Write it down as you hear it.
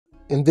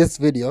In this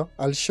video,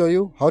 I'll show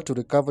you how to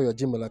recover your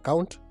Gmail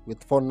account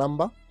with phone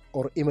number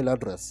or email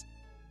address.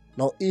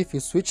 Now, if you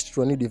switched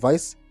to a new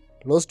device,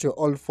 lost your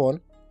old phone,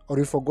 or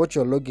you forgot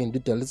your login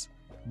details,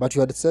 but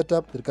you had set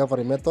up the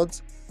recovery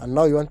methods and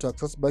now you want to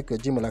access back your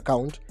Gmail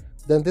account,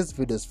 then this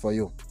video is for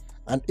you.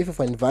 And if you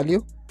find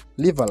value,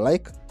 leave a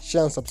like,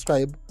 share and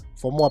subscribe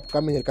for more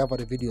upcoming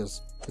recovery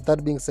videos. With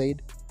that being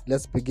said,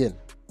 let's begin.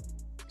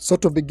 So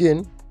to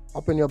begin,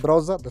 open your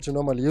browser that you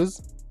normally use.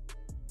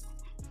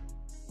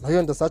 Now here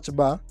in the search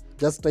bar,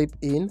 just type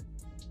in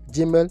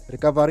Gmail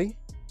recovery.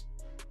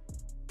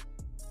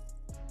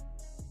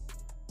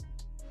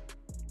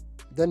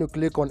 Then you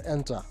click on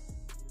enter.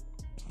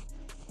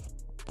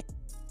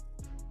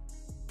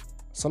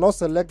 So now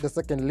select the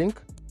second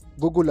link,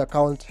 Google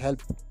account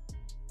help.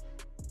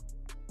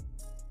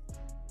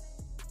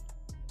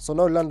 So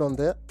now land on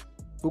the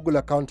Google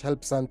account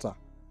help center.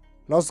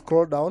 Now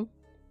scroll down.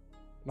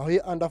 Now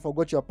here under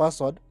forgot your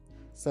password,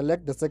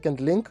 select the second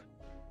link.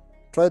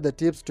 Try the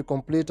tips to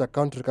complete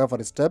account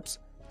recovery steps.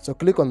 So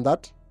click on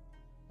that.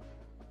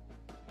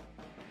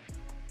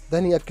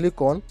 Then here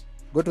click on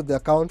go to the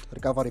account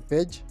recovery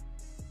page.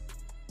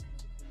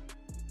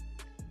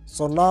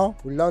 So now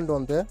we land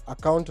on the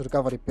account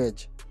recovery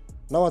page.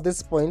 Now at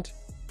this point,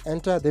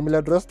 enter the email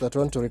address that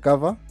you want to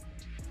recover.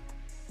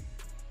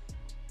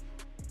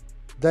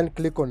 Then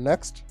click on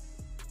next.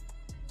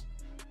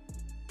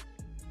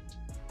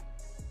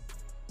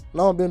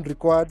 Now I'm being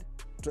required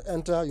to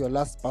enter your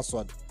last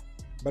password.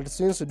 But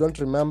since you don't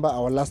remember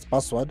our last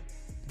password,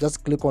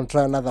 just click on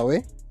try another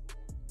way.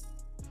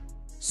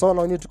 So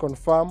now you need to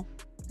confirm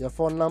your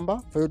phone number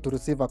for you to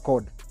receive a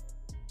code.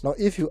 Now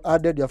if you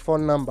added your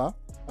phone number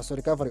as a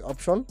recovery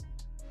option,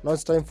 now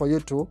it's time for you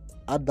to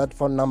add that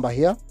phone number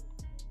here.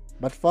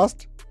 But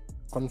first,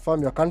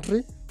 confirm your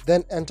country,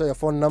 then enter your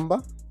phone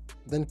number,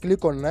 then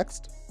click on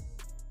next.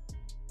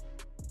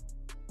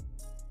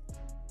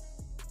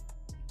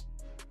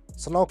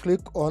 So now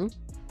click on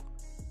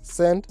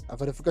send a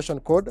verification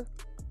code.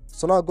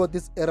 So now I got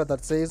this error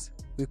that says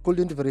we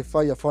couldn't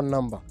verify your phone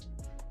number.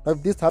 Now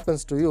if this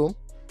happens to you,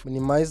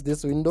 minimize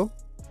this window.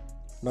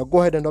 Now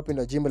go ahead and open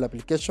your Gmail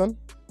application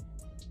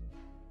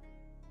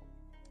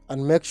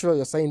and make sure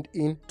you're signed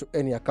in to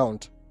any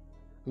account.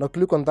 Now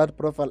click on that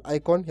profile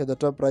icon here at the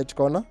top right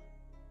corner.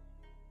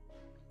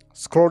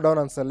 Scroll down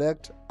and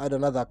select add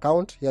another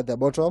account here at the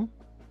bottom.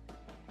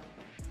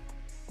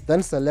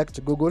 Then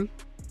select Google.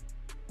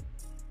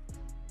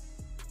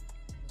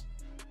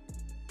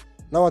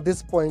 Now at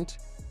this point,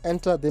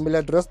 enter the email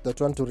address that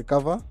you want to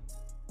recover.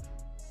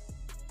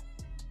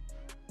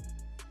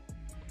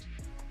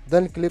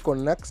 Then click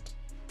on next.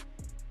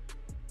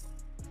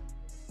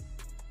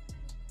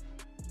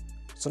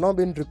 So now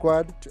being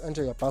required to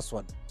enter your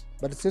password.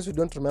 But since you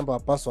don't remember a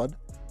password,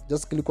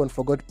 just click on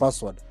forgot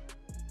password.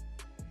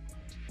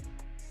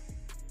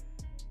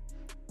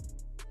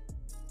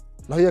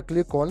 Now here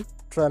click on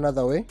try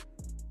another way.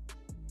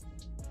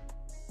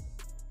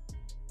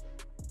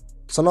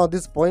 So now at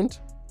this point,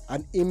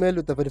 an email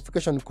with a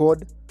verification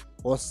code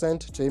was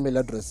sent to your email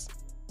address.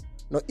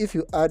 Now if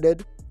you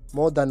added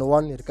more than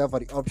one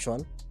recovery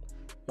option,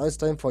 now it's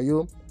time for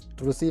you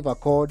to receive a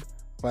code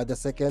via the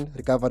second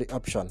recovery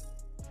option.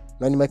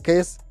 Now in my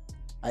case,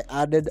 I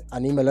added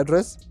an email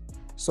address,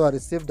 so I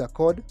received a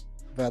code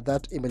via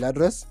that email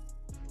address.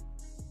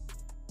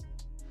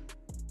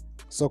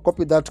 So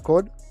copy that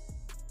code.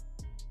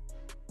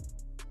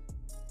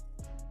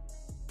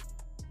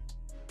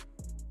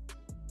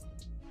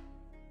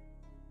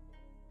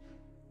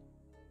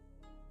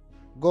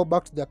 Go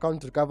back to the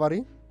account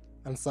recovery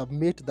and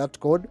submit that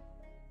code,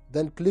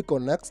 then click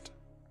on next.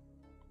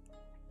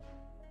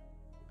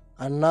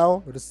 And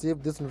now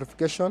receive this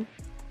notification,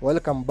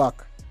 welcome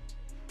back.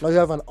 Now you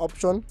have an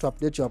option to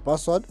update your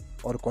password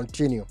or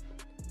continue.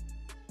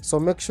 So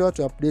make sure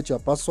to update your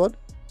password.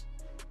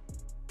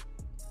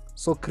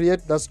 So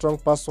create that strong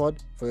password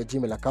for your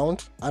Gmail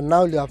account, and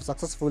now you have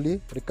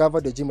successfully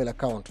recovered your Gmail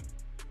account.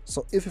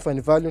 So if you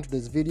find value in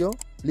today's video,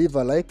 leave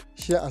a like,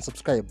 share and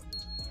subscribe.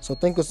 So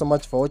thank you so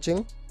much for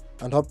watching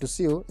and hope to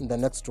see you in the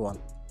next one.